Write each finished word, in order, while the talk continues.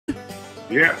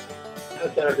Yeah,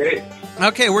 that sounds great.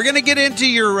 Okay, we're going to get into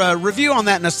your review on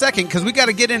that in a second because we got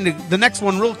to get into the next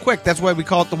one real quick. That's why we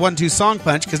call it the 1-2 Song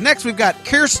Punch, because next we've got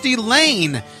Kirsty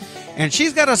Lane, and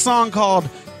she's got a song called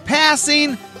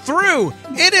Passing Through.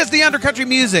 It is the Undercountry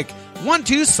Music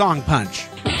 1-2 Song Punch.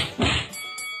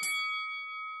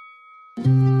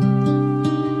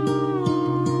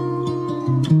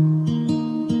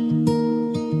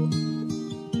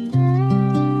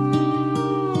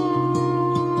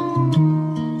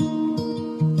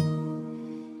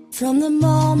 From the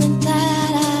moment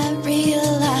that I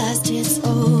realized it's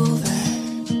over,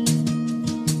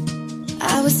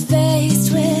 I was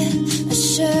faced with a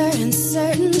sure and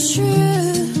certain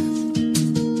truth.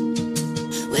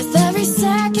 With every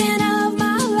second of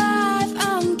my life,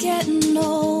 I'm getting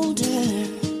older,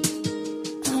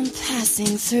 I'm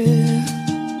passing through.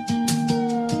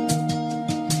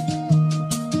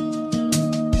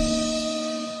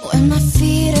 When my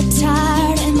feet are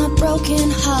tired and my broken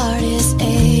heart is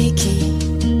aching,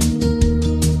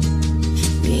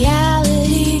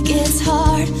 reality gets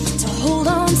hard to hold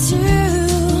on to.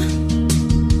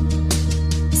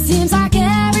 Seems like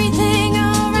everything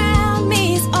around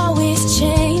me is always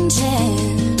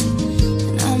changing,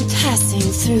 and I'm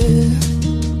passing through.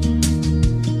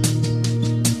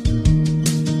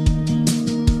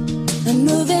 I'm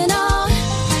moving on,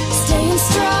 staying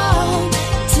strong,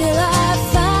 till I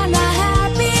find my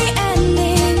happy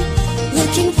ending.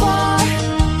 Looking for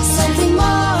something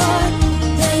more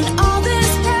than all this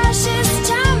precious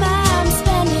time I'm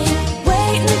spending,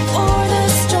 waiting for the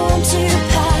storm to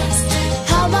pass.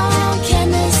 How long can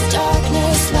this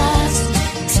darkness last?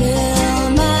 Till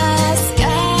my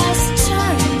skies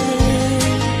turn blue.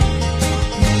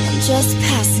 I'm just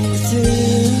passing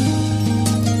through.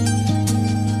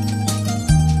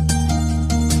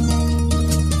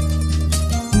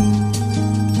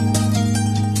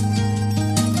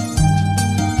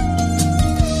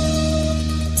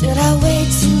 Did I wait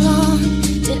too long?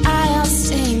 Did I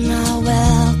outstay my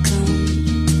welcome?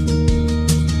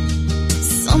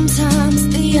 Sometimes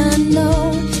the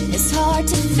unknown is hard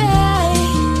to face.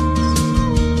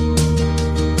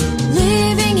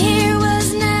 Living here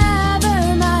was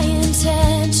never my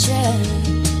intention,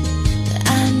 but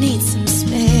I need some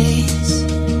space.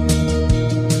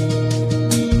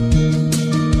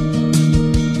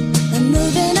 I'm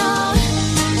moving on,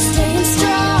 staying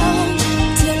strong,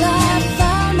 till I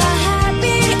find my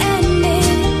happy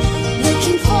ending.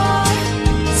 Looking for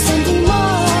something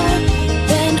more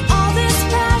than all this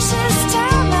precious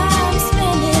time I'm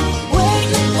spending,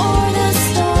 waiting for the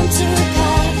storm to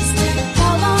pass.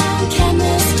 How long can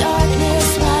this darkness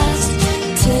last?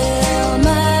 Till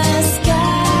my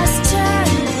skies turn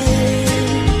blue.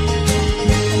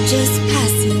 I'm just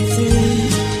passing through.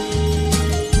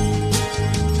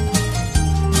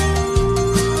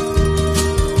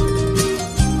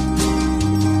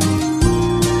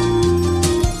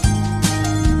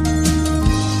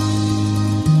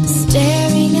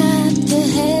 Staring at the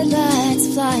headlights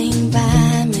flying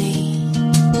by me,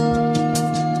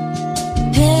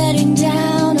 heading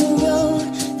down a road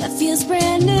that feels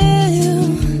brand new.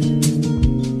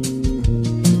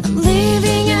 I'm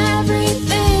leaving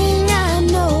everything I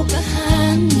know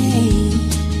behind me,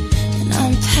 and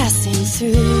I'm passing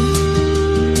through.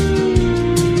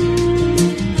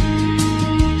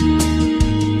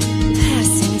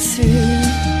 Passing through.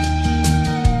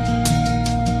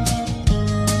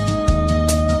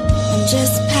 I'm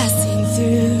just passing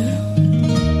through.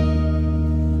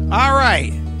 All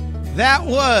right. That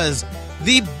was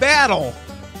the battle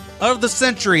of the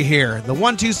century here, the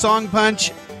 1-2 Song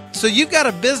Punch. So you've got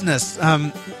a business,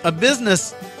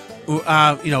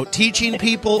 teaching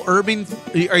people urban.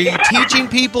 Are you teaching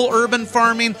people urban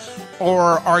farming,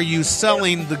 or are you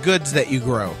selling the goods that you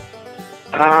grow?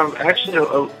 Actually,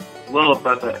 a little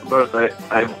about that. Both.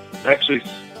 I actually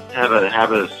have a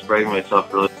habit of spraying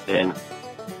myself really thin,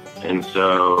 and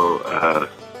so I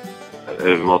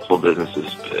have multiple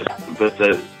businesses. But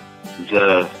the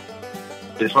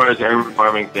as far as the urban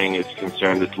farming thing is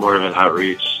concerned, it's more of an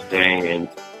outreach thing, and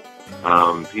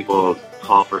people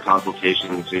call for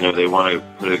consultations. You know, they want to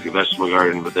put a vegetable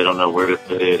garden, but they don't know where to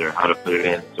put it or how to put it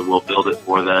in. So we'll build it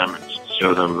for them and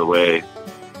show them the way.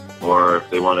 Or if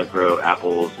they want to grow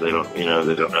apples, they don't know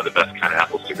the best kind of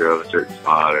apples to grow in a certain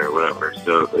spot or whatever.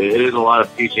 So it is a lot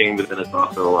of teaching, but then it's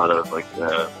also a lot of like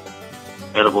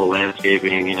edible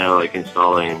landscaping, like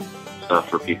installing stuff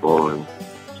for people and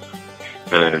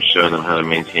kind of showing them how to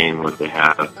maintain what they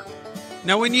have.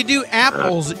 Now, when you do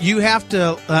apples, you have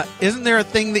to, isn't there a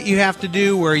thing that you have to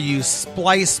do where you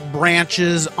splice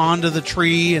branches onto the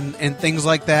tree and things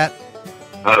like that?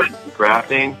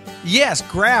 Grafting? Yes,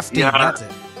 grafting. Yeah. That's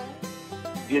it.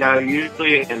 Yeah,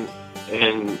 usually in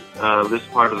this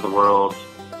part of the world,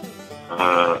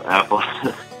 apples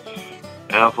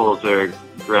are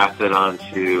grafted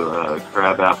onto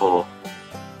crabapple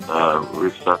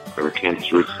rootstock or Kansas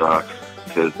rootstock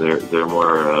because they're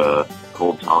more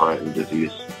cold tolerant and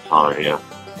disease tolerant. Yeah.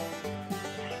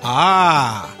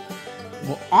 Ah,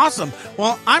 well, awesome.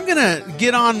 Well, I'm gonna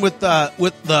get on with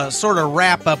the sort of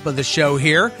wrap up of the show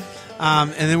here,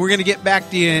 and then we're gonna get back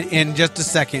to you in just a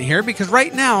second here because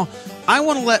right now I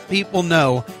want to let people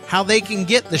know how they can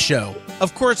get the show.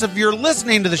 Of course, if you're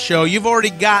listening to the show, you've already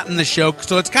gotten the show,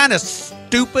 so it's kind of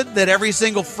stupid that every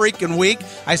single freaking week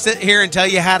I sit here and tell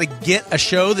you how to get a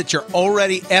show that you're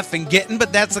already effing getting,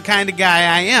 but that's the kind of guy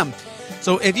I am.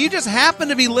 So if you just happen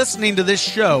to be listening to this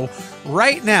show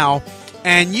right now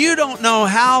and you don't know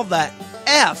how the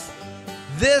F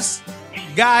this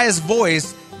guy's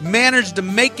voice managed to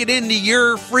make it into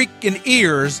your freaking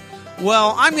ears,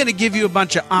 well, I'm going to give you a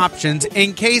bunch of options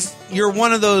in case you're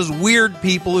one of those weird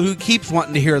people who keeps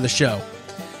wanting to hear the show.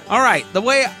 All right, the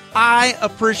way I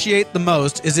appreciate the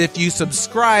most is if you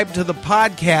subscribe to the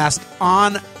podcast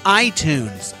on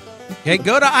iTunes. Okay,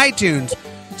 go to iTunes,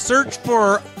 search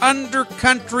for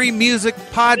Undercountry Music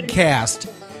Podcast,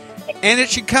 and it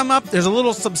should come up. There's a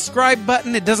little subscribe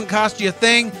button. It doesn't cost you a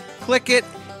thing. Click it.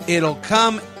 It'll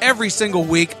come every single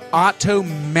week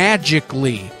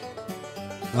auto-magically.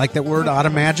 Like that word,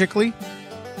 automagically?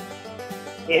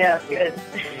 Yeah, good.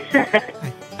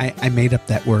 I made up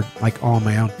that word, like all on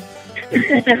my own.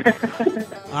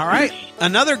 All right.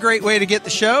 Another great way to get the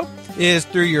show is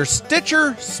through your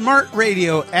Stitcher Smart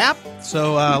Radio app.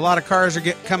 So a lot of cars are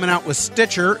coming out with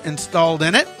Stitcher installed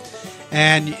in it.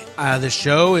 And the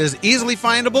show is easily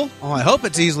findable. Well, I hope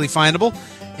it's easily findable.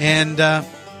 And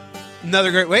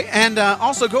another great way. And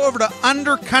also go over to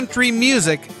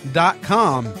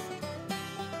undercountrymusic.com.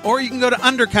 Or you can go to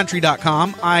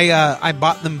undercountry.com. I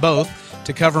bought them both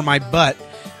to cover my butt.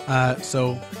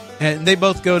 And they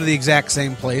both go to the exact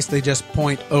same place. They just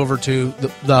point over to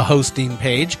the hosting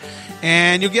page.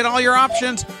 And you'll get all your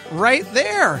options right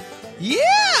there.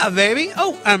 Yeah, baby.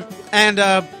 Oh, and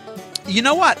you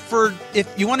know what?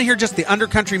 If you want to hear just the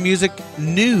Undercountry Music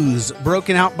news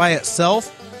broken out by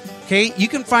itself, okay, you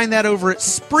can find that over at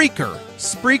Spreaker.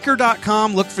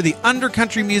 Spreaker.com. Look for the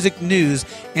Undercountry Music news.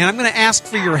 And I'm going to ask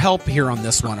for your help here on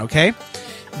this one, okay?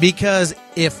 Because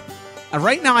if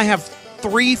right now I have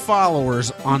 3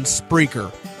 followers on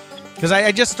Spreaker, because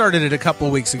I just started it a couple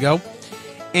of weeks ago,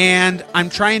 and I'm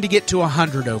trying to get to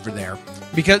 100 over there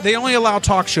because they only allow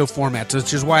talk show formats,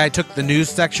 which is why I took the news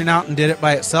section out and did it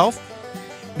by itself.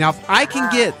 Now, if I can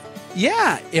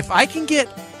get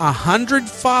 100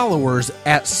 followers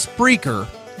at Spreaker,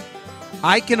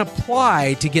 I can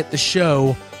apply to get the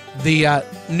show, the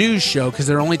news show, because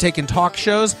they're only taking talk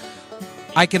shows.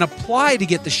 I can apply to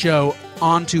get the show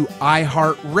onto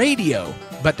iHeartRadio.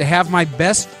 But to have my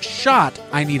best shot,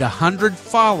 I need 100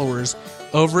 followers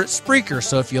over at Spreaker.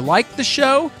 So if you like the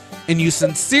show, and you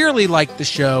sincerely like the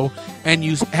show, and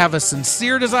you have a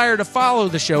sincere desire to follow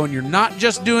the show, and you're not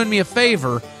just doing me a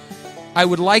favor, I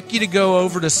would like you to go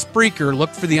over to Spreaker, look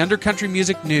for the Undercountry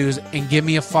Music News, and give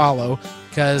me a follow.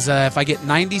 Because if I get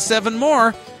 97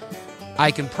 more,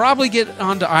 I can probably get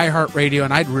onto iHeartRadio,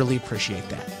 and I'd really appreciate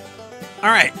that. All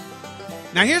right.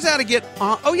 Now, here's how to get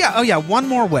on. Oh, yeah, one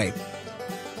more way.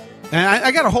 And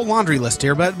I got a whole laundry list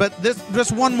here, but this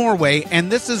just one more way, and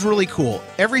this is really cool.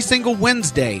 Every single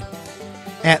Wednesday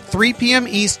at 3 p.m.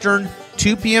 Eastern,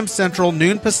 2 p.m. Central,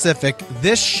 noon Pacific,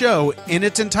 this show in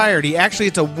its entirety, actually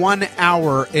it's a 1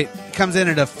 hour, it comes in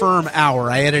at a firm hour.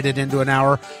 I edited it into an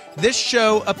hour. This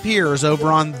show appears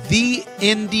over on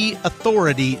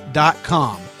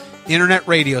theindyauthority.com, internet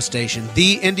radio station,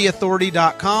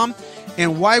 theindyauthority.com.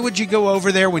 And why would you go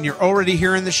over there when you're already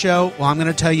hearing the show? Well, I'm going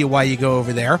to tell you why you go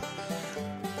over there.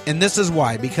 And this is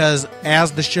why. Because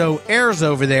as the show airs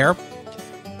over there,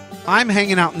 I'm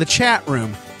hanging out in the chat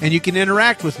room, and you can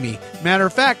interact with me. Matter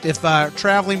of fact, if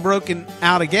Traveling Broken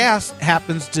Out of Gas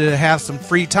happens to have some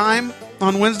free time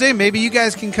on Wednesday, maybe you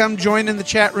guys can come join in the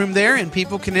chat room there, and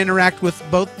people can interact with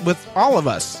all of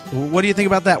us. What do you think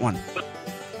about that one?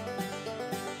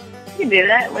 You can do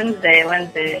that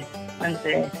Wednesday.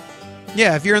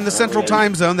 Yeah, if you're in the Central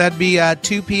Time Zone, that'd be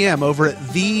 2 p.m. over at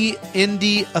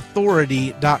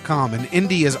theindyauthority.com. And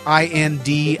Indy is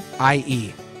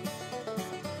INDIE.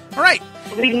 All right.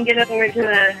 We can get over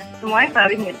to some Wi-Fi.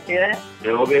 We can get to do that.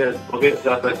 Yeah, we'll be at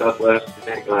South by Southwest, I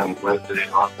think, on Wednesday in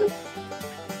Austin.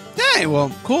 Hey, well,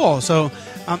 cool. So,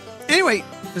 anyway,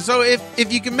 So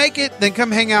if you can make it, then come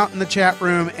hang out in the chat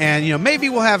room, and maybe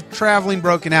we'll have Traveling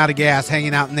Broken Out of Gas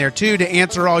hanging out in there too to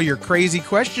answer all your crazy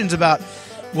questions about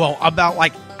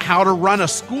like how to run a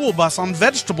school bus on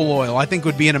vegetable oil. I think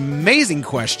would be an amazing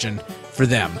question for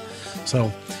them.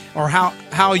 So, or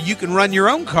how you can run your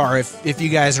own car if you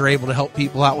guys are able to help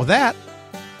people out with that.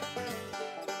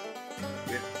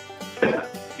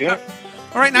 Yeah.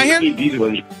 All right, now here.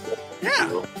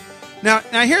 Yeah. Now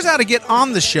here's how to get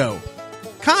on the show.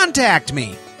 Contact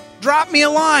me. Drop me a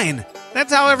line.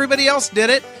 That's how everybody else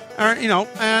did it. Or,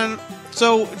 and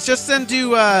so just send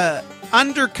to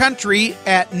undercountry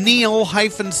at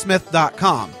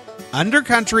neil-smith.com.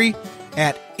 Undercountry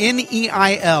at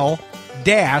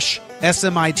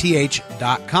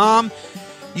neil-smith.com.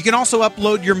 You can also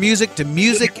upload your music to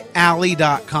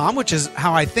musicalley.com, which is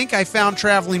how I think I found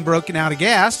Traveling Broken Out of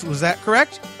Gas. Was that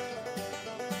correct?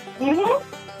 Mm-hmm.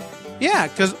 Yeah,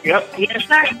 because... Yep. Yes,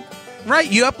 sir.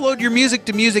 Right, you upload your music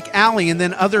to Music Alley, and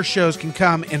then other shows can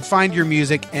come and find your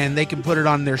music, and they can put it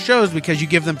on their shows because you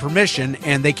give them permission,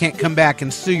 and they can't come back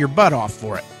and sue your butt off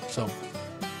for it. So,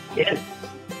 Yes.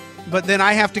 but then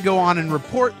I have to go on and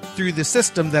report through the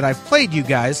system that I've played you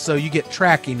guys, so you get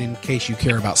tracking in case you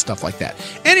care about stuff like that.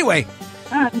 Anyway,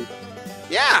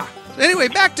 yeah. Anyway,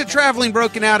 back to Traveling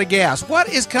Broken Out of Gas. What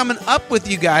is coming up with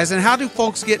you guys, and how do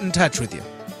folks get in touch with you?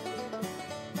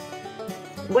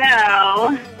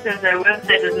 Well, since our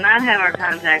website does not have our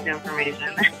contact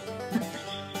information,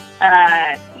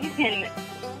 you can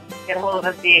get a hold of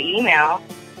us via email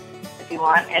if you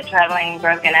want at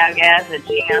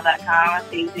travelingbrokenoutgas@gmail.com.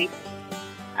 It's easy.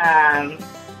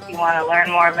 If you want to learn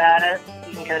more about us,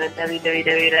 you can go to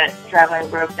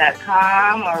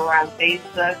www.travelingbroke.com, or we're on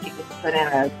Facebook. You can put in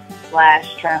a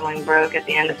 /travelingbroke at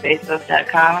the end of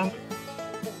facebook.com.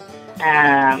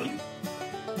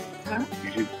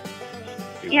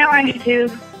 Yeah, we're on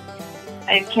YouTube.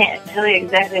 I can't tell you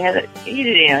exactly how to.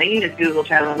 You can just Google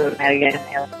Traveling Broken Out of Gas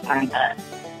and you'll find that.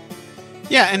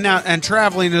 Yeah, and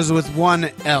traveling is with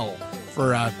one L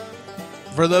for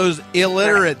those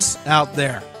illiterates out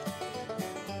there.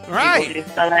 All right.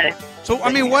 So,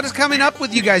 what is coming up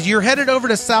with you guys? You're headed over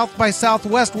to South by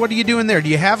Southwest. What are you doing there? Do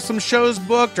you have some shows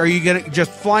booked? Are you gonna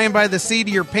just flying by the seat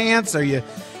of your pants? Are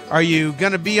you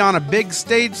going to be on a big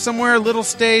stage somewhere, little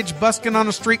stage, busking on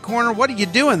a street corner? What are you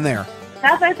doing there?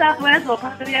 South by Southwest, we'll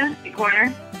probably be on the street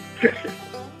corner.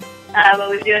 But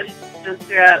we do it just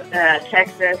throughout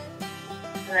Texas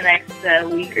in the next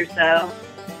week or so.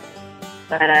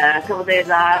 But a couple days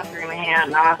off, we're going to hang out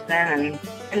in Austin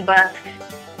and busk.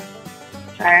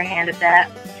 Try our hand at that.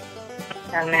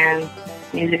 Down there in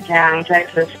Music Town,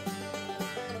 Texas.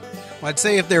 Well, I'd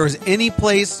say if there was any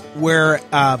place where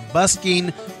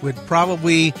busking would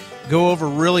probably go over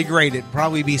really great, it'd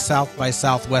probably be South by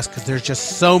Southwest, because there's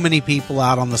just so many people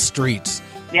out on the streets.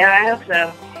 Yeah, I hope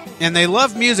so. And they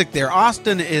love music there.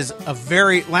 Austin is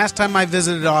last time I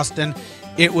visited Austin,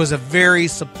 it was a very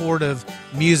supportive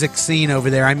music scene over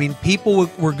there. I mean, people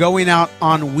were going out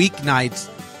on weeknights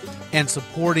and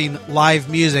supporting live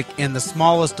music in the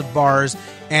smallest of bars,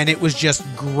 and it was just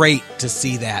great to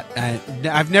see that.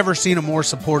 I've never seen a more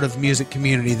supportive music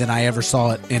community than I ever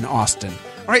saw it in Austin.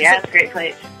 All right, yeah, it's a great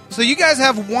place. So you guys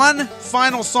have one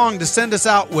final song to send us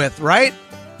out with, right?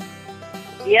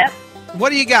 Yep. What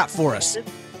do you got for us?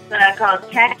 It's called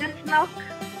Cactus Smoke.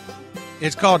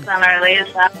 It's called... It's on our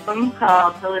latest album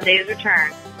called Till the Day's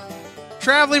Return.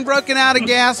 Traveling Broken Out of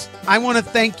Gas, I want to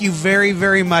thank you very,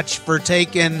 very much for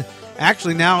taking...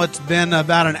 Actually, now it's been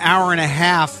about an hour and a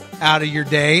half out of your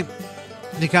day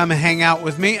to come and hang out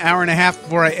with me. Hour and a half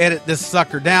before I edit this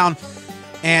sucker down.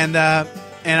 And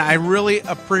I really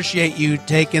appreciate you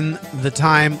taking the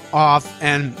time off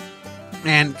and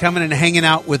coming and hanging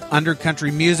out with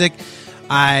Undercountry Music.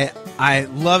 I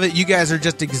love it. You guys are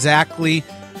just exactly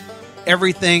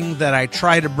everything that I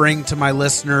try to bring to my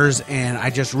listeners, and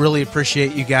I just really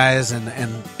appreciate you guys and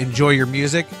enjoy your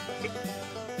music.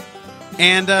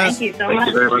 And thank you so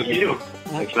much. Thank you very much.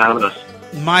 Thanks for having us.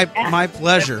 My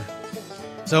pleasure.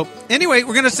 So anyway,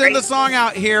 we're going to send the song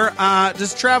out here.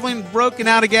 Just Traveling Broken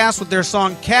Out of Gas with their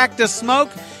song Cactus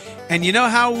Smoke. And you know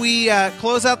how we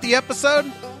close out the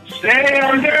episode? Stay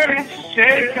under,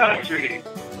 stay country.